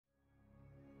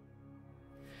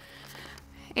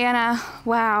Anna,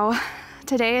 wow.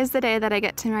 Today is the day that I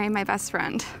get to marry my best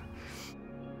friend.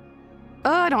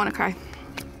 Oh, I don't want to cry.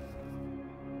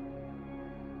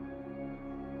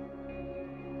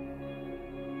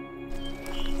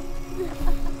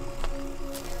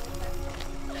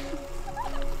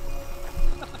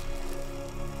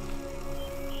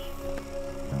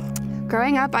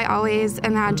 Growing up, I always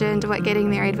imagined what getting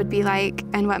married would be like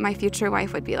and what my future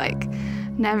wife would be like.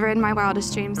 Never in my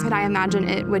wildest dreams could I imagine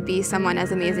it would be someone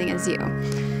as amazing as you.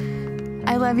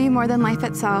 I love you more than life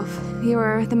itself. You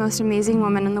are the most amazing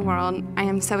woman in the world. I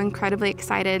am so incredibly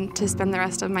excited to spend the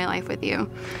rest of my life with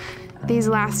you. These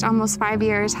last almost 5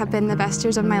 years have been the best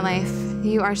years of my life.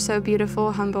 You are so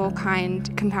beautiful, humble,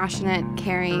 kind, compassionate,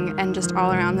 caring, and just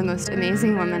all around the most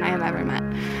amazing woman I have ever met.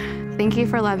 Thank you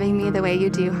for loving me the way you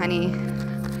do, honey.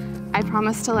 I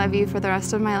promise to love you for the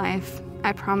rest of my life.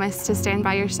 I promise to stand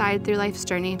by your side through life's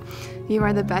journey. You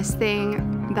are the best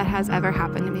thing that has ever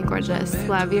happened to me, gorgeous.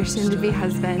 Love, your soon-to-be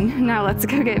husband. Now let's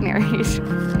go get married.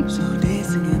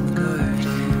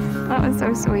 That was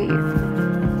so sweet.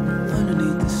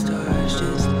 Underneath the stars,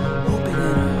 just hoping in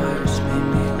our hearts,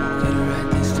 maybe we'll get it right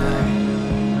this time.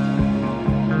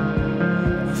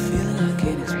 A feeling I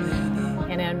can't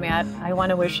explain. Anna and Matt, I want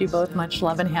to wish you both much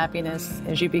love and happiness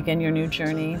as you begin your new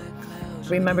journey.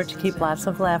 Remember to keep lots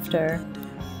of laughter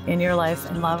in your life,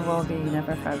 and love will be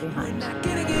never far behind.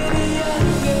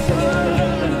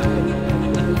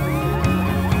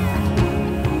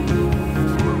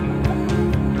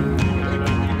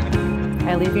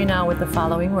 I leave you now with the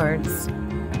following words.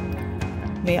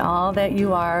 May all that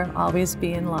you are always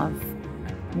be in love.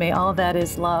 May all that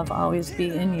is love always be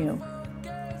in you.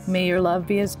 May your love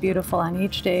be as beautiful on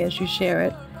each day as you share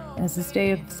it as this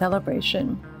day of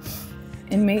celebration.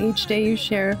 And may each day you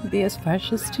share be as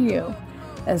precious to you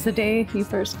as the day you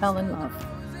first fell in love.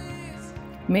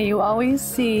 May you always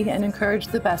see and encourage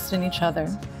the best in each other.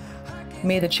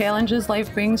 May the challenges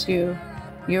life brings you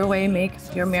your way make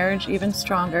your marriage even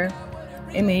stronger.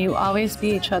 And may you always be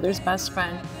each other's best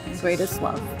friend and greatest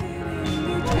love.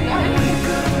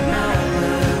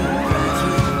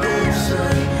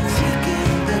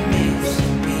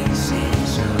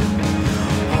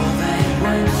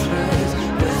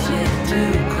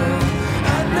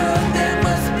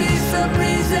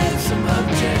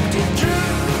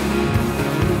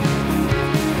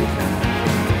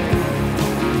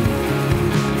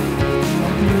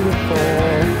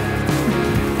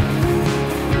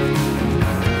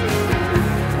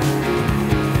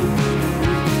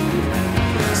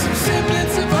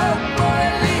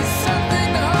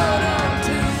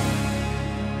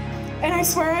 I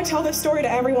swear I tell this story to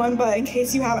everyone, but in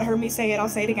case you haven't heard me say it, I'll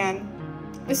say it again.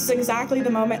 This is exactly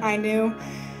the moment I knew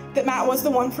that Matt was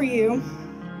the one for you.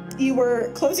 You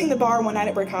were closing the bar one night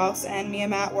at Brick House, and me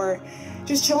and Matt were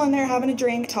just chilling there, having a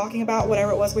drink, talking about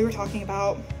whatever it was we were talking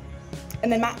about.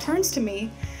 And then Matt turns to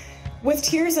me with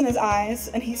tears in his eyes,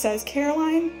 and he says,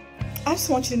 "Caroline, I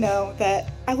just want you to know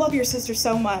that I love your sister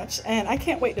so much, and I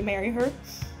can't wait to marry her."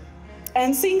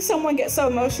 And seeing someone get so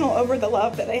emotional over the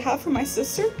love that they have for my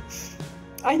sister,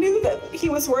 I knew that he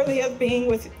was worthy of being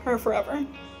with her forever.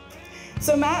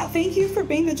 So Matt, thank you for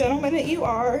being the gentleman that you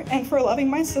are and for loving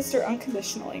my sister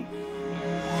unconditionally.